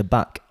straight into the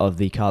back of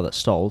the car that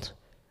stalled,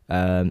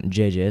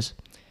 JJ's.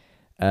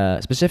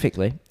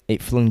 Specifically,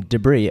 it flung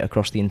debris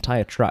across the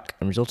entire track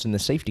and resulted in the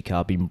safety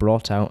car being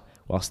brought out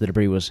whilst the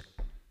debris was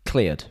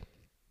cleared,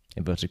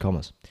 inverted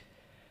commas.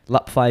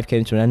 Lap 5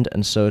 came to an end,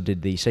 and so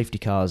did the safety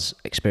car's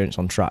experience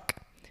on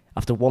track.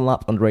 After one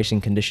lap under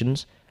racing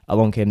conditions,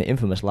 along came the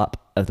infamous lap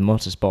of the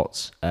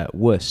motorsport's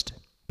worst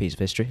piece of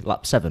history,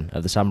 lap 7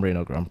 of the San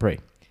Marino Grand Prix.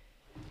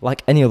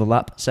 Like any other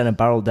lap, Senna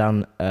barreled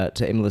down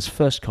to Imola's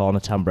first corner,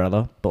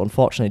 Tamburello, but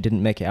unfortunately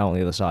didn't make it out on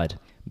the other side.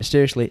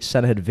 Mysteriously,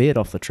 Senna had veered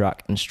off the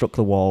track and struck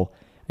the wall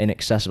in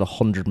excess of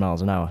 100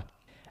 miles an hour.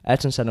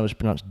 Ayrton Senna was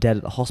pronounced dead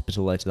at the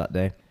hospital later that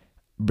day.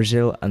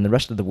 Brazil and the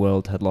rest of the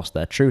world had lost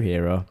their true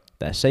hero.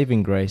 Their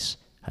saving grace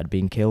had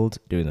been killed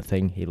doing the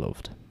thing he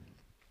loved.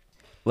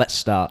 Let's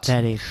start.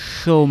 There is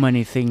so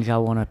many things I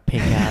want to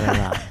pick out of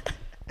that.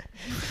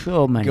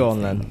 So many Go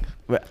on things.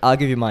 then. I'll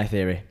give you my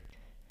theory.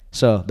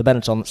 So, the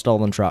Benetton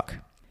stalled on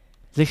track.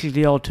 This is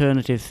the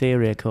alternative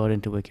theory according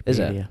to Wikipedia. Is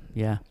it?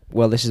 Yeah.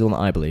 Well, this is the one that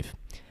I believe.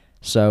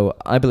 So,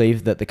 I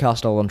believe that the car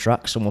stalled on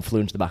track, someone flew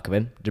into the back of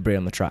him, debris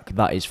on the track.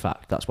 That is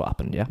fact. That's what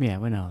happened, yeah? Yeah,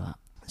 we know that.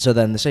 So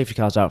then the safety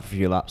car's out for a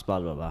few laps,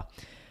 blah, blah, blah.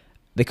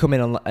 They come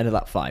in on end of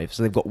lap 5,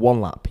 so they've got one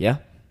lap, yeah?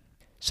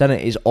 Senna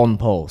is on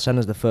pole.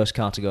 Senna's the first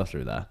car to go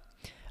through there.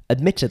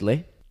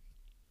 Admittedly,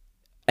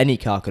 any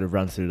car could have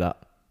ran through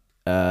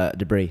that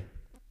debris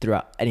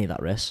throughout any of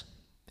that race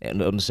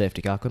under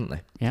safety car, couldn't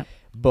they? Yeah.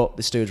 But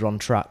the stewards were on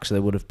track, so they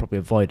would have probably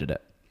avoided it.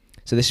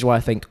 So this is why I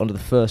think under the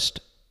first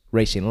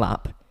racing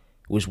lap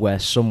was where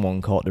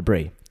someone caught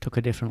debris. Took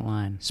a different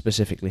line.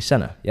 Specifically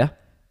Senna, yeah?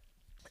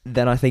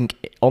 Then I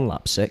think on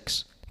lap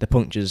 6, the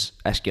punctures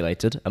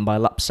escalated, and by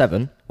lap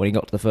 7, when he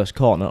got to the first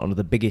corner, under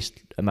the biggest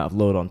amount of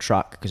load on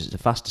track, because it's the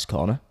fastest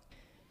corner,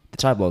 the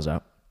tyre blows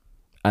out,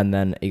 and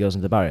then he goes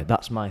into the barrier.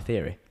 That's my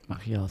theory.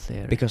 That's your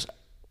theory. Because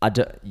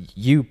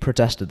you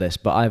protested this,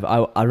 but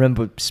I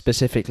remember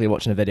specifically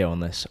watching a video on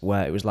this,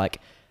 where it was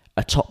like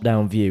a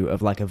top-down view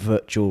of like a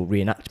virtual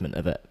reenactment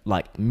of it,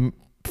 like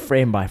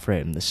frame by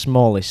frame, the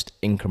smallest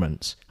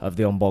increments of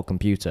the onboard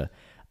computer,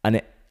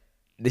 and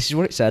this is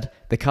what it said,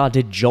 the car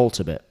did jolt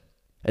a bit,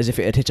 as if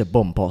it had hit a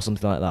bump or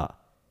something like that.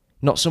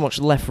 Not so much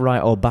left, right,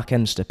 or back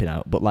end stepping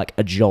out, but like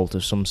a jolt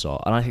of some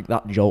sort. And I think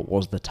that jolt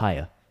was the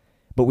tyre.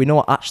 But we know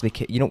what actually,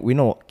 we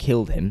know what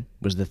killed him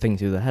was the thing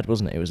through the head,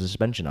 wasn't it? It was the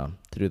suspension arm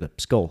through the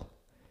skull.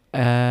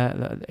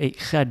 It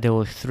said there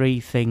was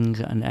 3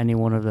 things, and any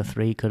one of the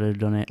 3 could have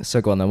done it.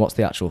 So go on then. What's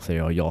the actual theory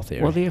or your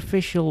theory? Well, the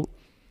official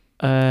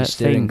the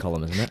steering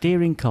column, isn't it?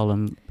 Steering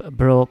column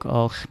broke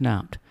or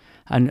snapped.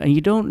 And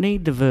you don't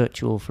need the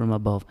virtual from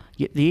above.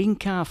 The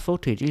in-car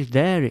footage is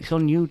there. It's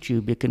on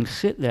YouTube. You can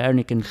sit there and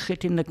you can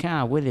sit in the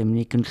car with him and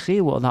you can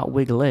see what that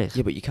wiggle is.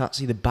 Yeah, but you can't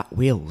see the back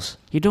wheels.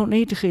 You don't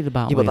need to see the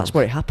back wheels. Yeah, but that's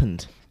where it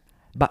happened.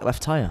 Back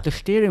left tyre. The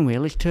steering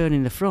wheel is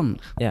turning the front.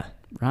 Yeah.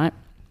 Right?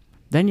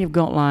 Then you've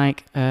got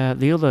like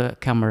the other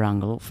camera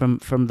angle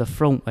from the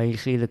front where you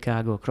see the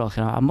car go across.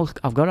 And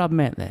I've got to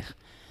admit this.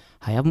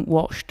 I haven't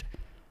watched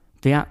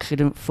the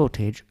accident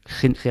footage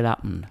since it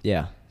happened.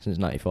 Yeah. Since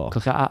 94.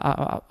 Because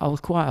I was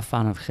quite a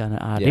fan of Senna.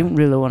 I didn't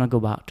really want to go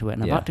back to it.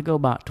 And I've had to go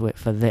back to it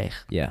for this.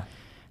 Yeah.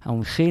 And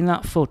we've seen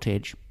that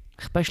footage,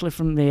 especially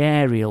from the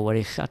aerial where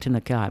he sat in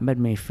the car, it made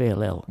me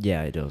feel ill.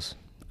 Yeah, it does.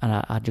 And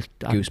I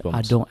Goosebumps.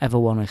 I don't ever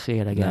want to see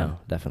it again. No,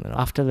 definitely not.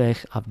 After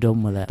this, I've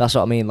done with it. That's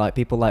what I mean. Like,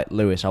 people like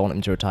Lewis, I want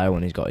him to retire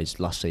when he's got his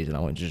last season. I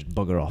want him to just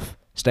bugger off.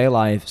 Stay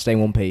alive, stay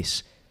in one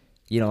piece.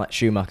 You know, like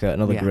Schumacher,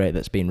 another great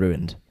that's been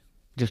ruined.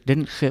 Just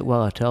didn't sit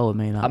well at all with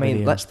me, that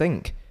video. Let's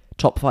think.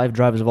 Top 5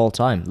 drivers of all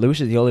time.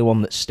 Lewis is the only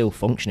one that's still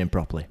functioning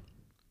properly.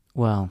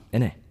 Well.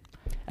 Isn't he?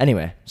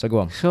 Anyway, so go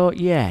on. So,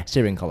 yeah.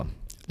 Steering column.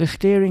 The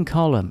steering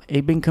column.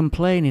 He'd been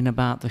complaining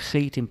about the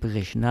seating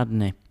position,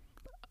 hadn't he?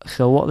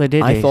 So what they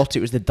did I thought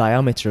it was the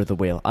diameter of the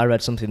wheel. I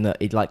read something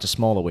that he'd liked a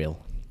smaller wheel.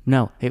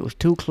 No, it was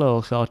too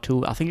close I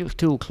think it was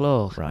too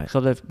close. Right. So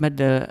they've made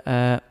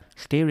the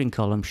steering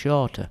column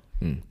shorter.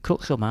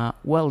 Cut some out,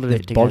 welded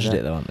it together. They've bodged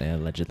it though, haven't they,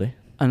 allegedly?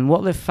 And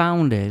what they've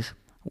found is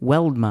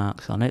weld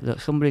marks on it that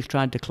somebody's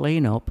tried to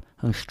clean up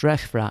and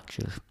stress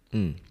fractures.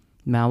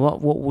 Now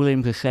what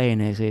Williams is saying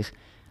is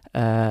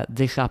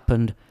this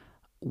happened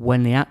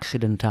when the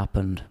accident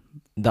happened.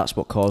 That's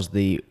what caused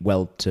the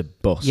weld to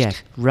bust.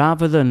 Yes,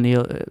 rather than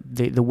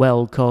the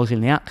weld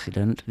causing the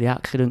accident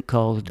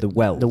caused the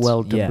weld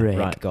to break.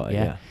 Right, got it.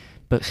 Yeah.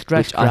 But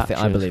stress fractures.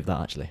 I believe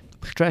that actually.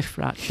 Stress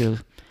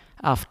fractures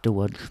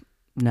afterwards.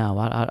 No,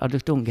 I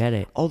just don't get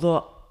it.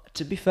 Although,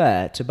 to be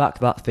fair, to back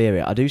that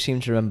theory, I do seem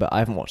to remember. I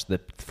haven't watched the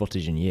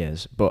footage in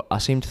years, but I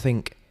seem to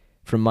think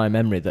from my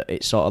memory that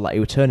it's sort of like he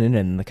was turning in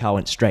and the car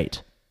went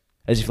straight,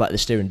 as if like the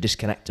steering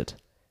disconnected.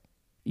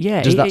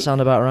 Yeah. Does that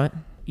sound about right?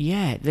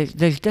 Yeah,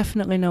 there's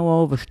definitely no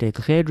oversteer,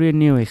 because Adrian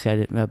Newey said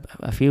it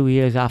a few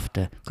years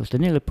after, because they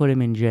nearly put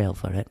him in jail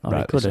for it, or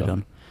he could have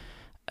done,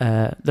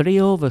 that he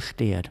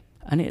oversteered.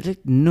 And there's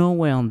no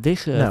way on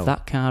this earth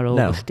that car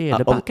oversteered.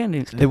 The back end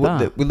is there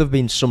will have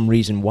been some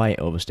reason why it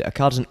oversteered. A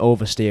car doesn't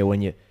oversteer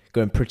when you're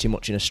going pretty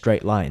much in a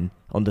straight line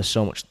under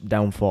so much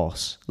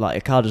downforce. Like,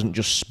 a car doesn't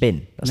just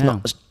spin.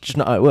 That's just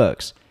not how it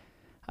works.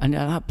 And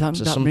that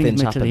brings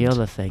me to the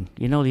other thing.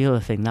 You know the other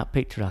thing, that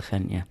picture I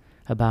sent you,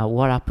 about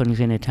what happens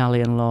in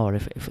Italian law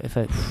if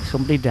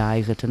somebody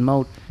dies at a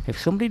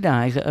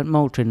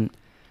motoring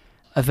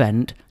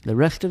event, the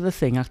rest of the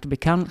thing has to be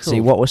cancelled. See,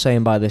 what we're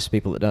saying by this,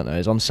 people that don't know,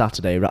 is on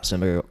Saturday,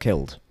 Ratzenberger got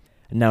killed.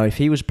 Now, if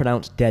he was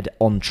pronounced dead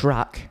on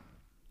track,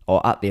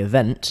 or at the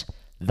event,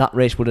 that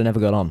race would have never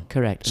gone on.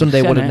 Correct.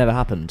 Sunday would have never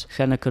happened.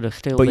 Senna could have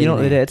still But been you know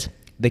what there.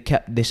 they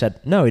did? They said,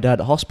 no, he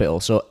died at hospital,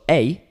 so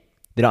A,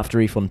 they don't have to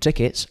refund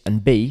tickets,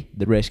 and B,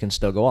 the race can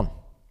still go on.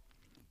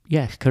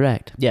 Yes,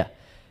 correct. Yeah.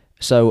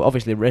 So,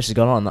 obviously, the race has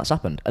gone on, and that's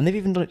happened. And they've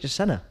even done it to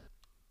Senna,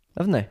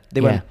 haven't they?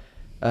 They went...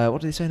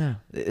 what did they say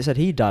now? They said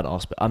he died at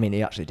hospital. I mean,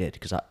 he actually did,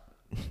 because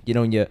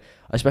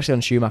especially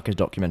on Schumacher's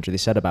documentary, they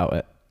said about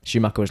it.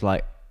 Schumacher was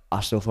like, I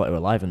still thought he was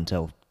alive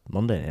until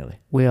Monday nearly.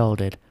 We all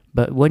did.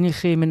 But when you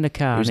see him in the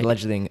car... He was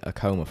allegedly in a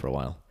coma for a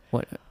while.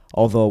 What?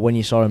 Although, when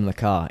you saw him in the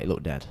car, he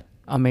looked dead.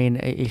 I mean,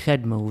 his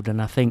head moved,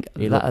 and I think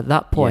at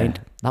that point,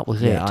 that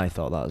was it. Yeah, I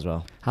thought that as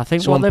well. I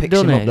think Someone what they've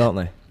done up, is... don't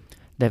they?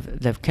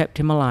 They've kept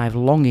him alive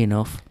long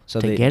enough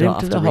to get him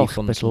to the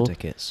hospital,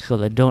 so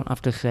they don't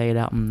have to say it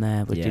happened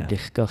there, which is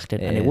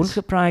disgusting. And it wouldn't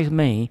surprise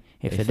me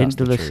if they didn't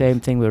do the same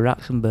thing with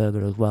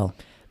Ratzenberger as well.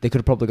 They could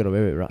have probably got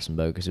away with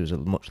Ratzenberger because he was a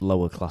much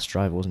lower class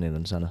driver, wasn't he,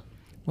 than Senna?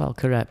 Well,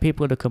 correct.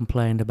 People would have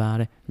complained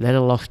about it. They'd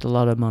have lost a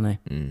lot of money,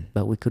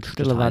 but we could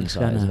still have had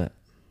Senna. Isn't it?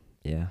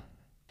 Yeah.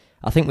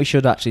 I think we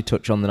should actually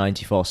touch on the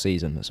 94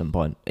 season at some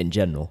point in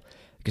general,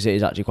 because it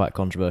is actually quite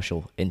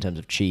controversial in terms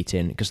of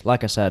cheating. Because,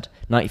 like I said,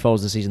 94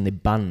 was the season they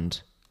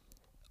banned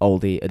all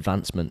the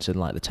advancements in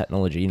like the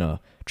technology,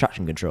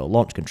 traction control,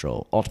 launch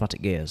control,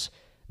 automatic gears.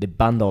 They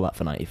banned all that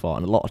for 94,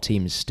 and a lot of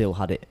teams still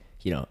had it,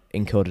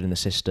 encoded in the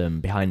system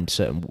behind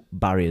certain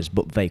barriers,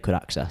 but they could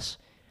access.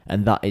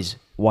 And that is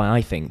why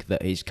I think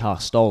that his car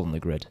stalled on the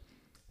grid,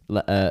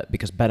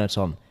 because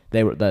Benetton,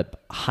 they were at the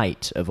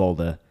height of all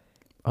the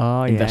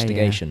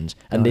investigations,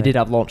 and they did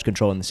have launch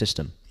control in the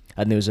system.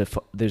 And there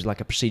was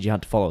like a procedure you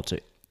had to follow to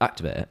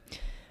activate it.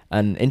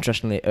 And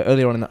interestingly,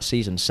 earlier on in that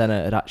season,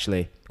 Senna had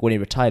actually, when he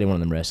retired in one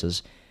of them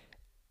races,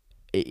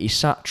 he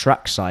sat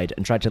trackside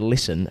and tried to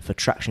listen for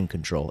traction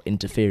control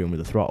interfering with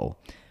the throttle.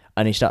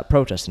 And he started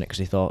protesting it because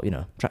he thought,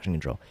 traction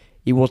control.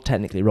 He was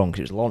technically wrong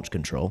because it was launch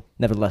control.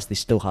 Nevertheless, they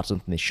still had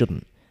something they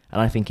shouldn't. And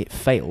I think it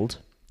failed,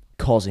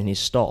 causing his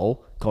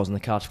stall, causing the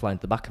car to fly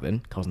into the back of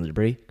him, causing the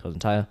debris, causing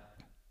tyre,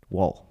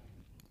 wall.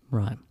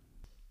 Right.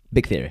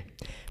 Big theory.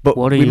 But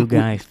what do you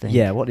guys think?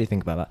 Yeah, what do you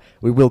think about that?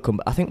 We will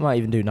come. I think we might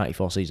even do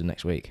 94 season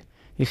next week.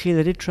 You see,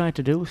 they did try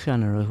to do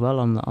Senna as well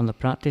on the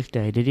practice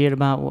day. Did you hear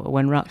about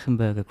when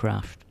Ratzenberger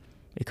crashed?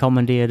 He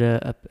commandeered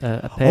a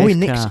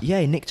pace car.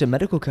 He nicked a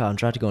medical car and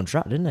tried to go on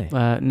track, didn't he?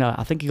 No,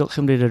 I think he got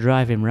somebody to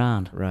drive him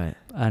round. Right.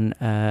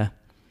 And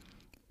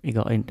he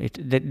got in.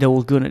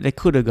 They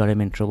could have got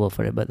him in trouble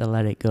for it, but they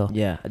let it go.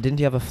 Yeah. Didn't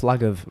he have a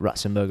flag of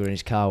Ratzenberger in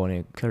his car when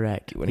he?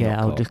 Correct. When he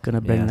I was just going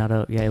to bring that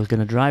up. Yeah, he was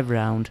going to drive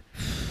round,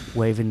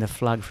 waving the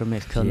flag from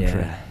his country.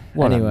 Yeah.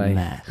 What a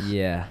mess.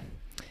 Yeah.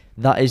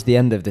 That is the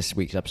end of this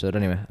week's episode.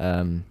 Anyway,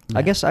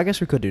 I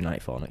guess we could do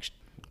 94 next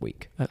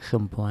week at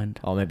some point,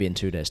 or maybe in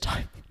 2 days'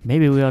 time.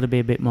 Maybe we ought to be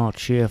a bit more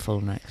cheerful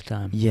next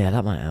time. Yeah,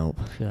 that might help.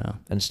 So.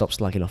 And stop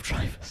slagging off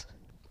drivers,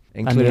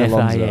 including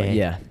Alonso.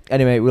 Yeah.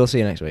 Anyway, we'll see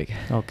you next week.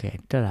 Okay.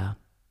 Ta-da.